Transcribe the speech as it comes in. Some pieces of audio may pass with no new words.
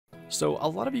So a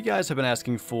lot of you guys have been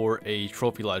asking for a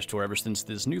trophy lodge tour ever since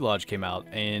this new lodge came out,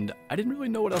 and I didn't really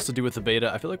know what else to do with the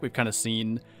beta. I feel like we've kind of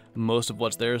seen most of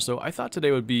what's there, so I thought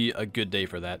today would be a good day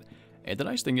for that. And the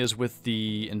nice thing is with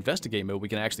the investigate mode, we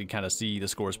can actually kind of see the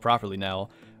scores properly now,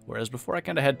 whereas before I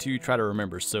kind of had to try to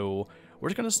remember. So we're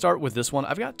just going to start with this one.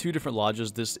 I've got two different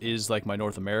lodges. This is like my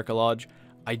North America lodge.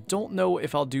 I don't know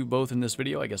if I'll do both in this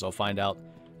video. I guess I'll find out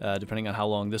depending on how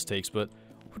long this takes, but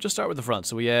we'll just start with the front.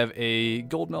 So we have a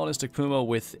gold melanistic puma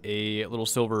with a little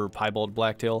silver piebald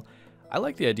blacktail. I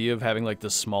like the idea of having like the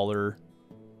smaller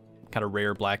kind of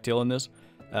rare blacktail in this,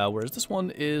 whereas this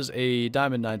one is a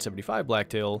diamond 975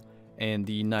 blacktail and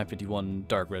the 951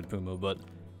 dark red puma, but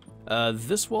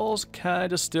this wall's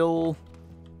kind of still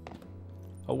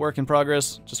a work in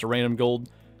progress, just a random gold.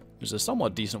 There's a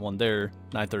somewhat decent one there,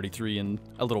 933 and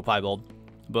a little piebald,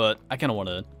 but I kind of want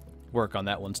to work on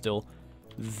that one still.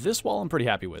 This wall I'm pretty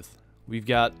happy with. We've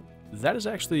got, that is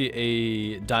actually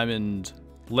a diamond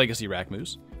legacy rack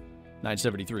moose,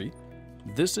 973.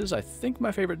 This is, I think,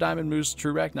 my favorite diamond moose,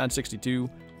 true rack, 962,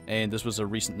 and this was a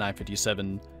recent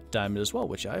 957 diamond as well,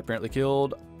 which I apparently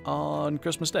killed on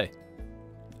Christmas Day.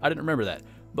 I didn't remember that,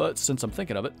 but since I'm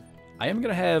thinking of it, I am going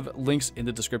to have links in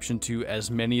the description to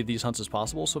as many of these hunts as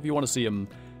possible, so if you want to see them,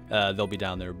 they'll be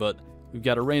down there. But we've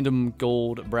got a random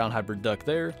gold brown hybrid duck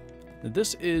there.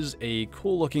 This is a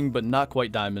cool looking but not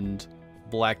quite diamond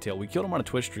blacktail. We killed him on a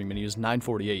Twitch stream and he was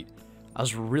 948. I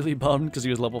was really bummed because he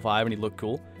was level 5 and he looked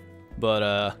cool. But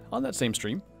on that same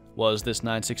stream was this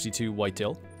 962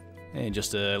 whitetail and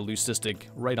just a leucistic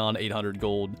right on 800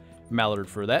 gold mallard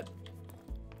for that.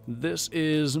 This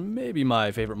is maybe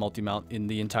my favorite multi-mount in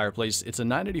the entire place. It's a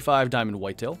 985 diamond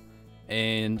whitetail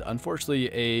and unfortunately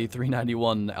a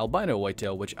 391 albino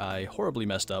whitetail, which I horribly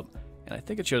messed up. And I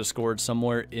think it should have scored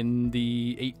somewhere in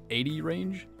the 880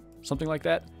 range, something like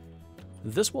that.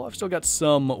 This wall I've still got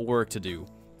some work to do,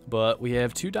 but we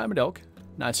have two diamond elk,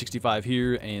 965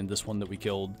 here, and this one that we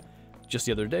killed just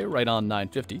the other day, right on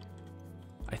 950.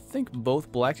 I think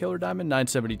both blacktail are diamond,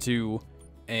 972,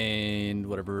 and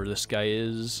whatever this guy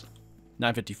is,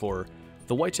 954.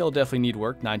 The whitetail definitely need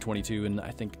work, 922, and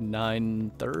I think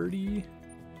 930,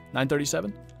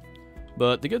 937.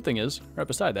 But the good thing is, right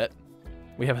beside that,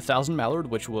 we have 1000 mallard,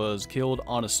 which was killed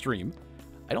on a stream.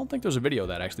 I don't think there's a video of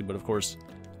that actually, but of course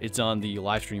it's on the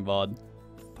live stream VOD.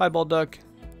 Piebald duck,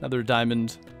 another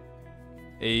diamond,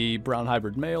 a brown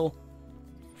hybrid male.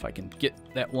 If I can get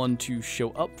that one to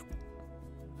show up,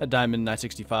 a diamond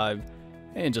 965,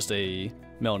 and just a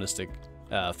melanistic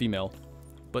female.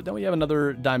 But then we have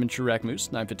another diamond true rack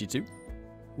moose, 952.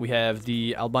 We have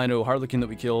the albino harlequin that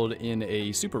we killed in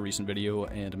a super recent video,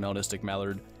 and a melanistic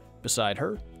mallard beside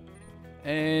her.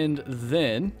 And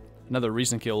then another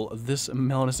recent kill of this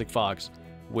melanistic fox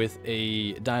with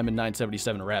a diamond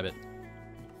 977 rabbit.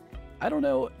 I don't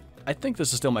know, I think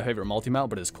this is still my favorite multi-mount,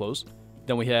 but it's close.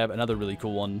 Then we have another really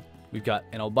cool one. We've got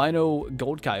an albino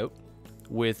gold coyote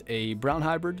with a brown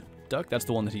hybrid duck. That's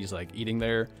the one that he's like eating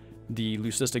there. The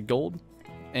leucistic gold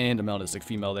and a melanistic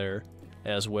female there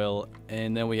as well.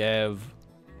 And then we have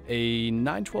a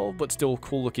 912 but still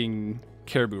cool looking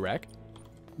caribou rack.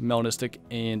 Melanistic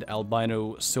and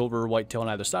albino silver whitetail on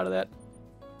either side of that.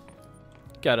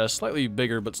 Got a slightly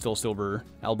bigger but still silver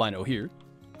albino here.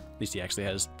 At least he actually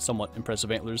has somewhat impressive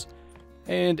antlers.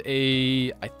 And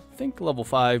a, I think level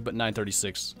 5 but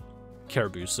 936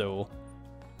 caribou. So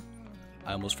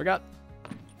I almost forgot.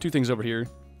 Two things over here.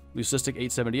 Leucistic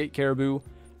 878 caribou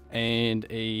and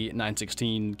a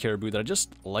 916 caribou that I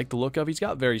just like the look of. He's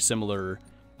got very similar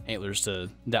antlers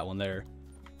to that one there.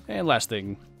 And last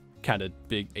thing, kind of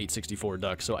big 864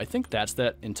 duck. So I think that's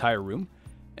that entire room.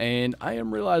 And I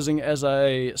am realizing as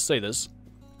I say this,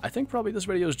 I think probably this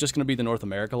video is just going to be the North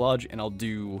America lodge, and I'll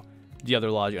do the other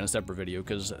lodge in a separate video,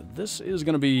 because this is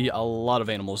going to be a lot of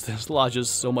animals. This lodge is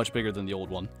so much bigger than the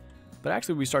old one. But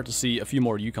actually we start to see a few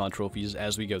more Yukon trophies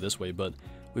as we go this way. But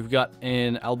we've got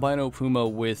an albino puma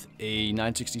with a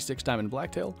 966 diamond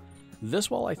blacktail. This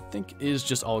wall I think is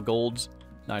just all golds.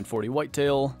 940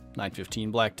 whitetail, 915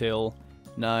 blacktail,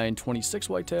 926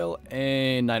 whitetail,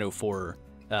 and 904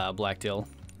 blacktail.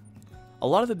 A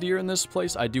lot of the deer in this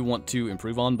place I do want to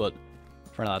improve on, but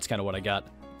for now that's kind of what I got.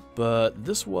 But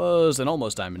this was an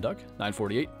almost diamond duck,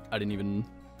 948. I didn't even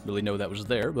really know that was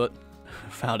there, but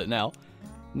found it now.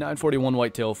 941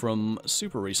 whitetail from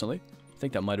super recently. I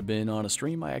think that might have been on a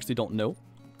stream, I actually don't know.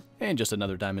 And just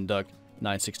another diamond duck,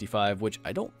 965, which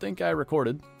I don't think I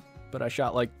recorded, but I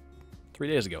shot like 3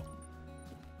 days ago.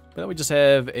 But then we just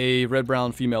have a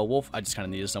red-brown female wolf. I just kind of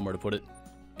needed somewhere to put it.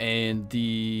 And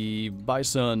the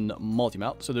bison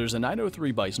multi-mount. So there's a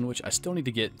 903 bison, which I still need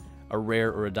to get a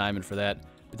rare or a diamond for that.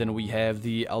 But then we have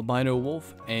the albino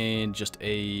wolf and just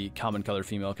a common color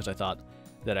female because I thought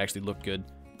that actually looked good.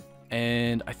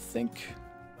 And I think,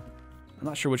 I'm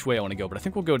not sure which way I want to go, but I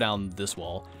think we'll go down this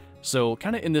wall. So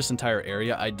kind of in this entire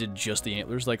area, I did just the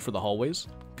antlers like for the hallways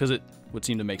because it would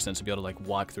seem to make sense to be able to like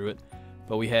walk through it.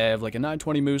 But we have like a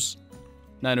 920 moose,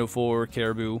 904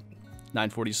 caribou,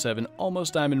 947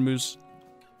 almost diamond moose,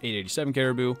 887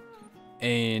 caribou,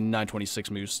 and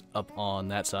 926 moose up on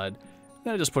that side.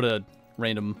 Then I just put a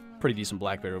random pretty decent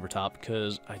black bear over top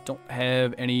because I don't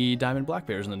have any diamond black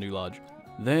bears in the new lodge.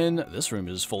 Then this room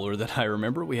is fuller than I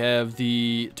remember. We have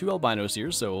the 2 albinos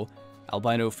here, so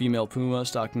albino female puma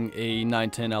stalking a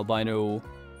 910 albino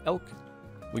elk.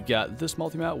 We've got this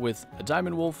multi-mount with a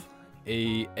diamond wolf,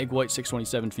 a egg white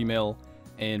 627 female,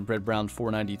 and red brown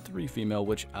 493 female,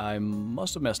 which I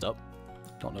must have messed up.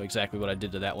 Don't know exactly what I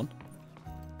did to that one.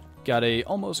 Got a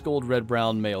almost gold red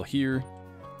brown male here.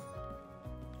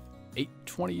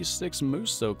 826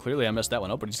 moose, so clearly I messed that one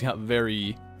up, but he's got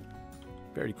very,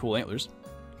 very cool antlers.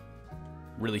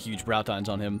 Really huge brow tines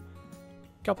on him.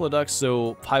 Couple of ducks,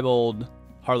 so piebald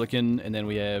harlequin, and then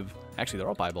we have, actually they're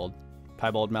all piebald.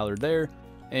 Piebald mallard there,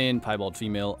 and piebald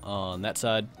female on that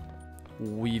side.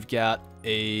 We've got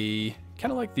a,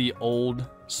 kind of like the old,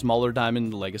 smaller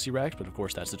diamond legacy racks, but of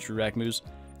course that's the true rack moose.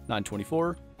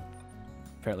 924.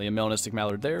 Apparently a melanistic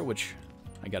mallard there, which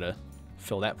I gotta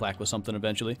fill that plaque with something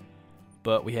eventually.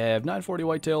 But we have 940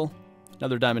 whitetail,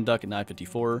 another diamond duck at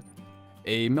 954,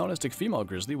 a melanistic female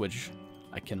grizzly, which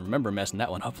I can remember messing that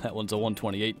one up. That one's a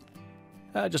 128.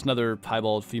 Just another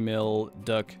piebald female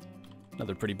duck,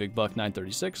 another pretty big buck,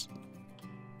 936.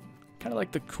 Kind of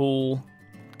like the cool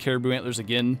caribou antlers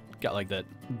again. Got like that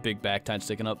big back tine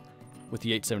sticking up with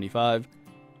the 875.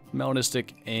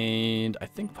 Melanistic and I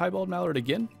think piebald mallard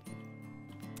again.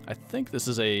 I think this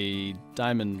is a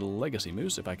diamond legacy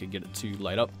moose if I could get it to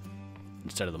light up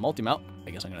instead of the multi-mount.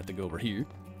 I guess I'm gonna have to go over here.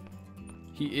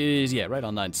 He is, yeah, right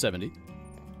on 970.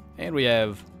 And we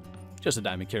have just a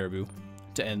diamond caribou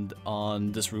to end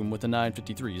on this room with a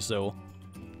 953. So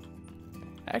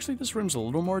actually this room's a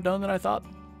little more done than I thought.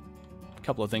 A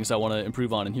couple of things I want to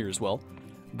improve on in here as well.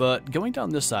 But going down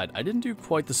this side, I didn't do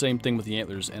quite the same thing with the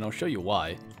antlers, and I'll show you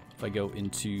why if I go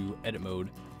into edit mode.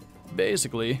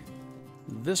 Basically,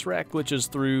 this rack glitches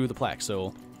through the plaque,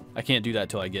 so I can't do that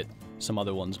till I get some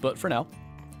other ones. But for now,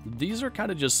 these are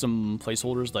kind of just some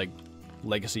placeholders like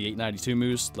Legacy 892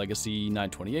 moose, Legacy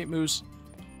 928 moose.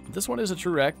 This one is a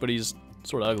true rack, but he's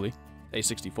sort of ugly.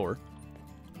 A64.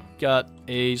 Got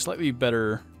a slightly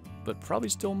better, but probably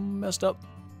still messed up,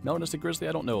 melanistic grizzly.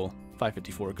 I don't know.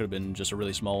 554 could have been just a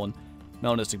really small one.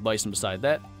 Melanistic bison beside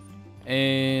that.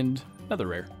 And another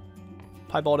rare.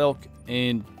 Piebald elk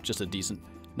and just a decent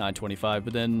 925,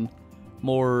 but then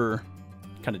more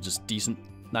kind of just decent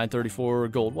 934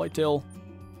 gold whitetail,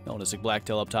 melanistic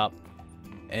blacktail up top.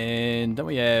 And then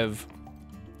we have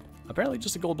apparently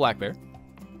just a gold black bear.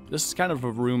 This is kind of a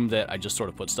room that I just sort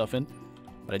of put stuff in,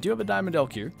 but I do have a diamond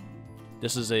elk here.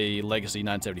 This is a Legacy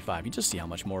 975. You just see how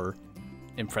much more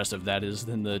impressive that is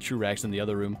than the true racks in the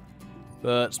other room.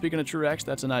 But speaking of true racks,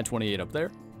 that's a 928 up there.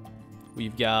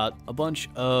 We've got a bunch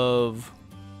of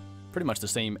pretty much the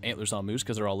same antlers on moose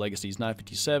because they're all Legacies,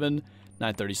 957,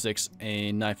 936,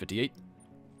 and 958.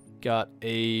 Got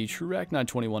a true rack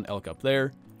 921 elk up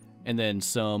there. And then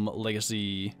some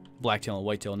Legacy blacktail and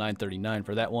whitetail, 939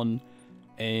 for that one,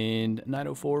 and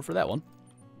 904 for that one.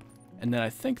 And then I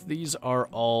think these are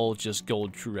all just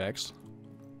gold true racks.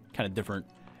 Kind of different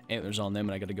antlers on them,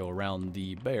 and I got to go around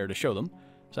the bear to show them.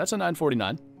 So that's a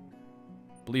 949.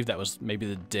 I believe that was maybe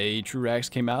the day true racks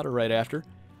came out or right after.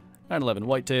 911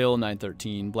 whitetail,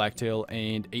 913 blacktail,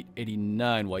 and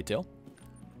 889 whitetail.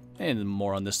 And then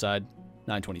more on this side,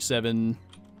 927,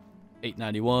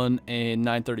 891, and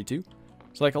 932.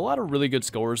 So like a lot of really good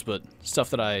scores, but stuff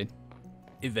that I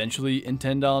eventually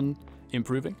intend on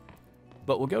improving.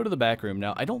 But we'll go to the back room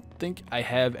now. I don't think I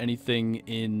have anything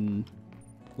in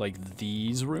like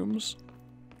these rooms.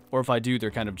 Or if I do, they're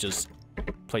kind of just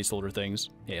placeholder things.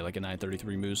 Yeah, like a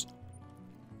 933 moose.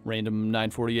 Random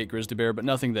 948 grizzly bear, but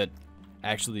nothing that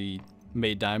actually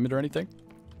made diamond or anything.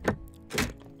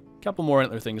 Couple more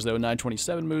antler things though.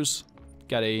 927 moose.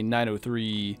 Got a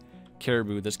 903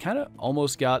 caribou that's kind of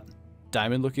almost got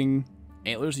diamond looking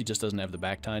antlers. He just doesn't have the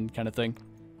back tine kind of thing.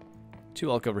 2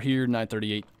 elk over here,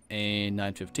 938 and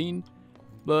 915.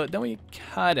 But then we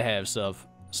kind of have stuff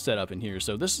set up in here.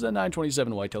 So this is a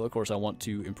 927 whitetail. Of course, I want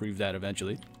to improve that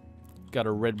eventually. Got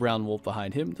a red-brown wolf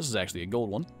behind him. This is actually a gold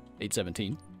one,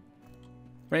 817.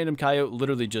 Random coyote,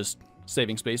 literally just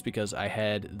saving space because I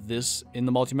had this in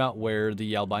the multi-mount where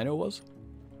the albino was.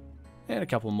 And a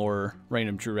couple more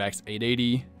random true racks,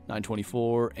 880,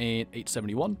 924, and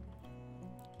 871.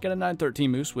 Got a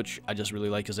 913 moose, which I just really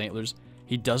like his antlers.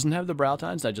 He doesn't have the brow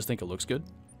tines, I just think it looks good.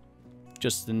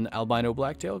 Just an albino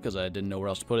blacktail, because I didn't know where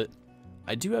else to put it.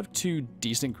 I do have 2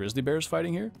 decent grizzly bears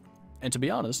fighting here, and to be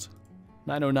honest,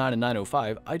 909 and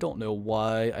 905, I don't know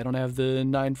why I don't have the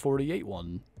 948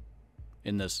 one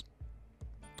in this.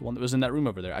 The one that was in that room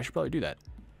over there. I should probably do that.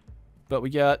 But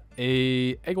we got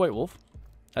a egg white wolf.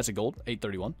 That's a gold,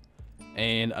 831.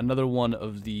 And another one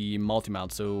of the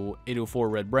multi-mount, so 804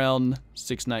 red-brown,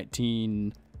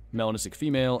 619 melanistic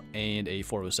female, and a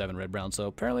 407 red-brown. So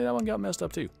apparently that one got messed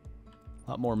up too.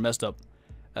 A lot more messed up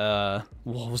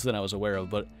wolves than I was aware of.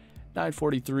 But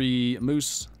 943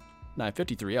 moose,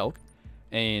 953 elk,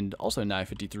 and also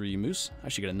 953 moose. I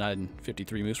should get a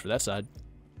 953 moose for that side.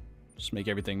 Just make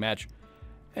everything match.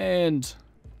 And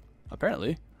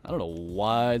apparently, I don't know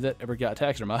why that ever got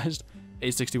taxidermized.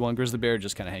 861 grizzly bear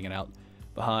just kind of hanging out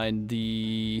behind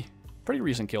the pretty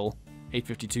recent kill,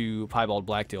 852 piebald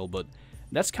blacktail. But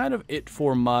that's kind of it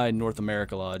for my North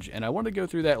America lodge. And I wanted to go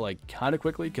through that like kind of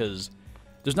quickly because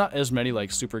there's not as many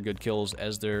like super good kills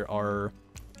as there are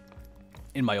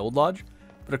in my old lodge.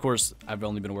 But of course, I've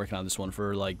only been working on this one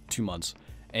for like 2 months.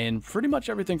 And pretty much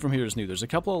everything from here is new. There's a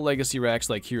couple of legacy racks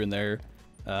like here and there,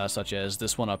 such as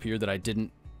this one up here that I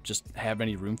didn't just have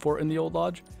any room for in the old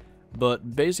lodge.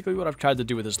 But basically what I've tried to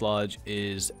do with this lodge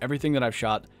is everything that I've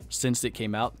shot since it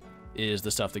came out is the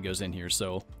stuff that goes in here.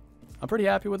 So I'm pretty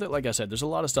happy with it. Like I said, there's a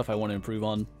lot of stuff I want to improve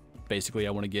on. Basically,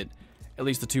 I want to get at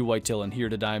least the 2 whitetail in here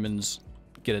to diamonds,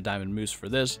 get a diamond moose for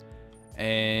this,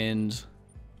 and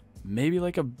maybe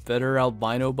like a better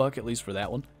albino buck, at least for that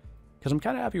one. Because I'm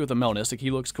kind of happy with the melanistic.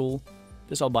 He looks cool.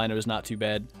 This albino is not too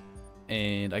bad.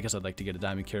 And I guess I'd like to get a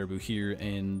diamond caribou here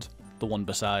and the one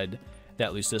beside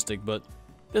that leucistic. But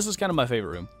this is kind of my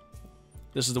favorite room.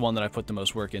 This is the one that I put the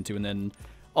most work into. And then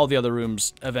all the other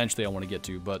rooms eventually I want to get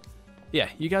to. But yeah,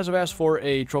 you guys have asked for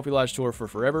a trophy lodge tour for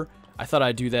forever. I thought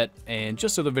I'd do that. And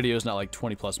just so the video is not like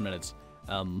 20 plus minutes,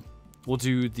 we'll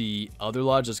do the other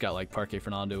lodge that's got like Parque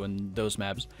Fernando and those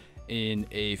maps in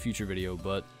a future video.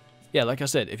 But yeah, like I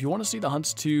said, if you want to see the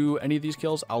hunts to any of these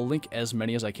kills, I'll link as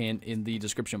many as I can in the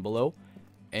description below.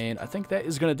 And I think that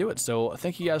is going to do it. So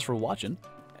thank you guys for watching,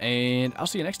 and I'll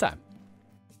see you next time.